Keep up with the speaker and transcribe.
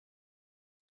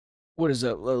What is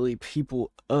up, lovely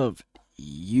people of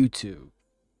YouTube?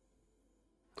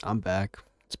 I'm back.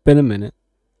 It's been a minute.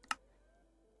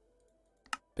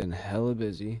 Been hella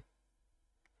busy.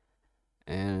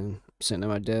 And I'm sitting at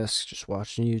my desk just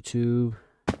watching YouTube.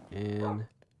 And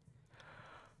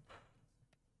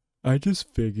I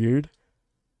just figured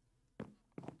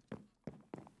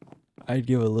I'd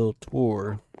give a little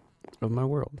tour of my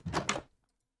world.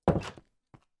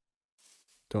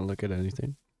 Don't look at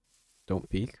anything. Don't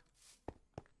peek.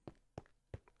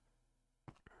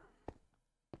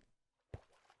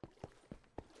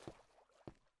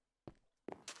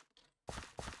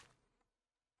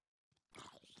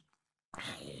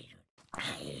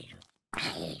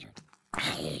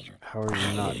 How are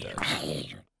you not dead?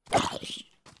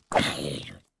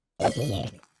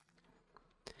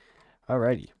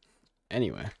 Alrighty.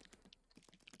 Anyway.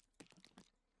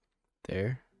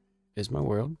 There is my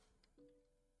world.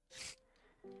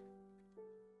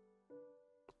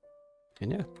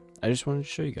 And yeah, I just wanted to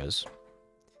show you guys.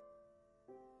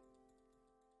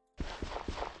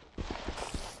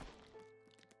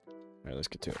 Alright, let's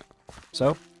get to it.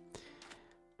 So,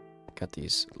 got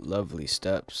these lovely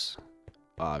steps,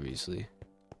 obviously.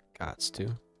 Gots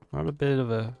to. On a bit of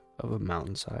a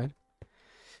mountainside.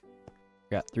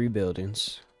 Got 3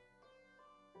 buildings.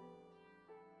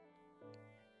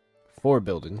 4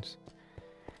 buildings.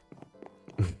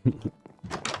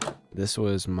 This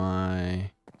was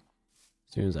my...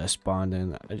 As soon as I spawned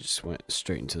in, I just went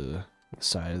straight into the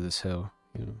side of this hill,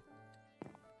 you know.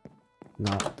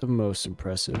 Not the most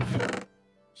impressive.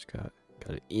 Just got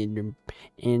an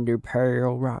ender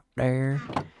pearl right there.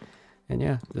 And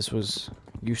yeah, this was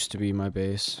used to be my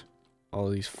base. All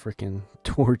these freaking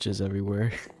torches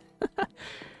everywhere.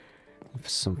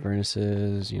 Some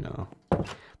furnaces, you know.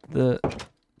 The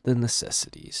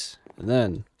necessities. And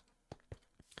then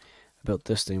I built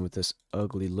this thing with this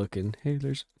ugly looking, hey,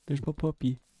 there's my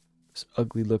puppy. This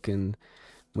ugly looking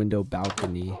window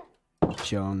balcony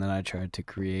Joan that I tried to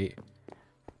create.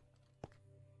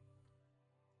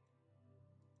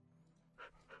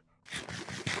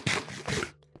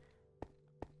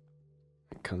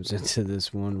 It comes into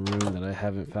this one room that I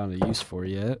haven't found a use for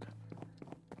yet.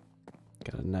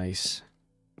 Got a nice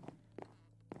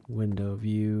window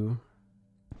view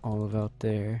all of out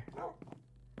there.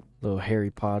 Little Harry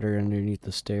Potter underneath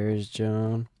the stairs,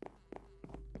 Joan.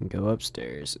 And go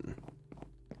upstairs, and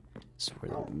it's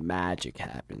where the magic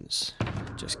happens.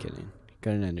 Just kidding.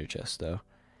 Got an ender chest, though.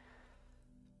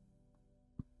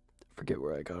 Forget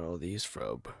where I got all these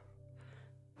from.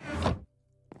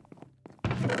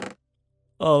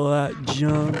 All that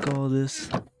junk, all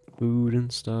this food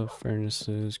and stuff,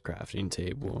 furnaces, crafting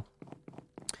table.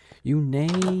 You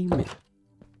name it.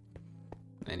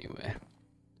 Anyway.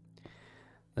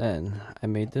 Then I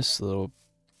made this little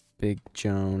big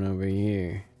Joan over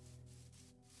here.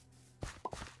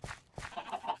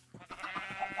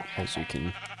 As you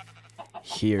can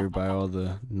hear by all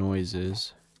the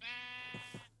noises.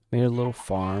 Made a little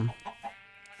farm.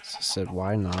 So I said,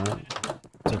 why not?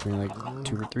 Took me like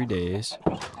 2 or 3 days.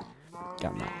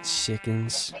 Got my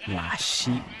chickens, my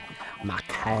sheep, my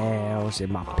cows,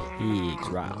 and my pigs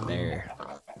right there.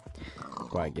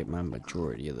 Where I get my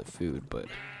majority of the food, but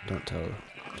don't tell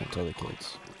the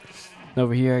kids. And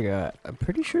over here I got, I'm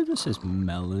pretty sure this is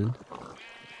melon.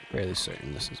 Fairly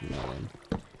certain this is melon.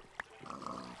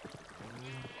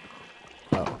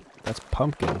 Oh, that's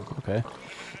pumpkin. Okay.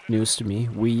 News to me.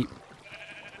 Wheat.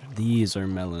 These are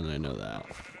melon, I know that.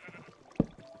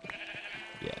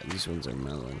 Yeah, these ones are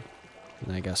melon.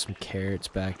 And I got some carrots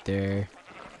back there.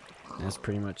 And that's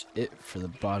pretty much it for the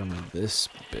bottom of this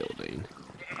building.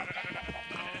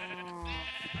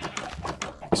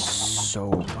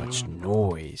 So much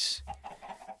noise.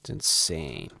 It's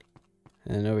insane.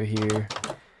 And then over here,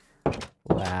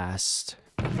 last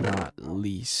but not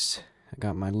least, I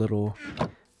got my little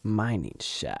mining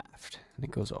shaft. And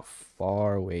it goes a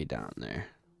far way down there.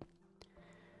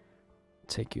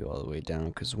 Take you all the way down,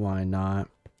 because why not?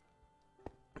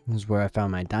 This is where I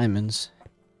found my diamonds.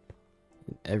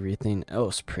 And everything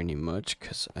else, pretty much,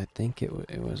 because I think it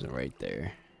wasn't right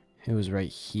there. It was right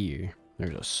here.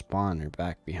 There's a spawner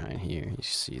back behind here. You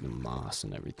see the moss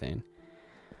and everything.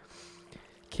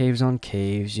 Caves on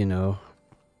caves, you know.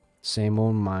 Same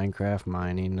old Minecraft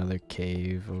mining. Another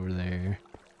cave over there.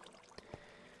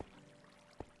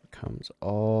 Comes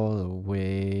all the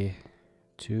way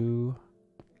to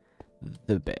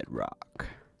the bedrock.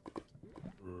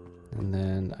 And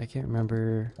then I can't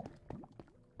remember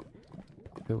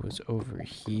if it was over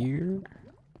here.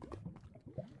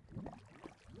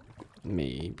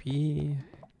 Maybe.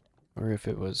 Or if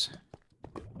it was...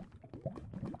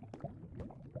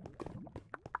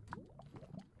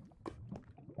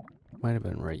 Might have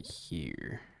been right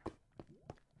here.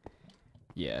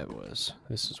 Yeah, it was.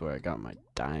 This is where I got my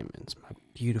diamonds. My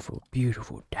beautiful,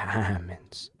 beautiful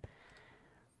diamonds.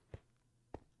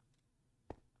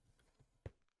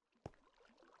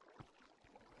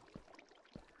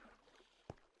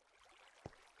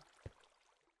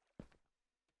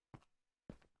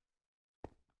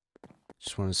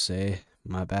 Just want to say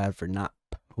my bad for not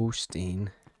posting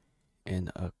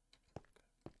in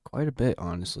quite a bit,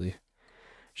 honestly.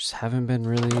 Just haven't been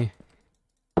really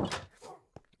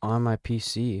on my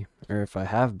PC, or if I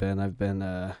have been, I've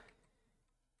been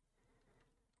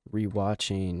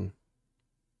rewatching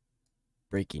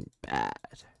Breaking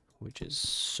Bad, which is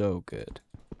so good.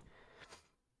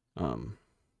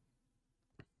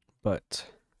 But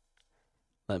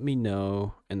let me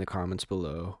know in the comments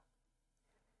below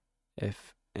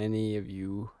if any of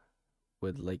you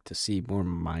would like to see more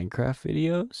Minecraft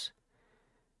videos.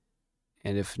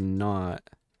 And if not,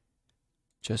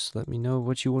 just let me know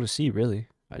what you want to see, really.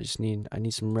 I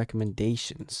need some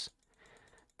recommendations.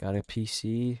 Got a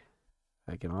PC?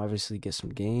 I can obviously get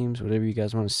some games. Whatever you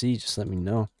guys want to see, just let me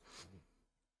know.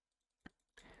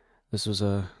 This was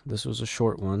a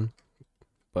short one,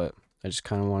 but I just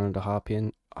kind of wanted to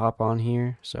hop on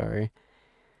here. Sorry.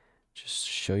 Just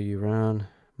show you around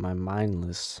my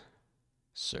mindless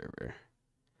server.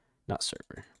 Not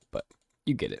server, but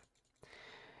you get it.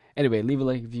 Anyway, leave a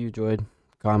like if you enjoyed.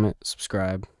 Comment,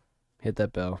 subscribe, hit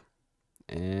that bell.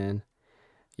 And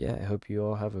yeah, I hope you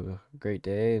all have a great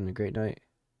day and a great night.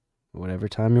 Whatever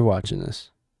time you're watching this.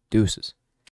 Deuces.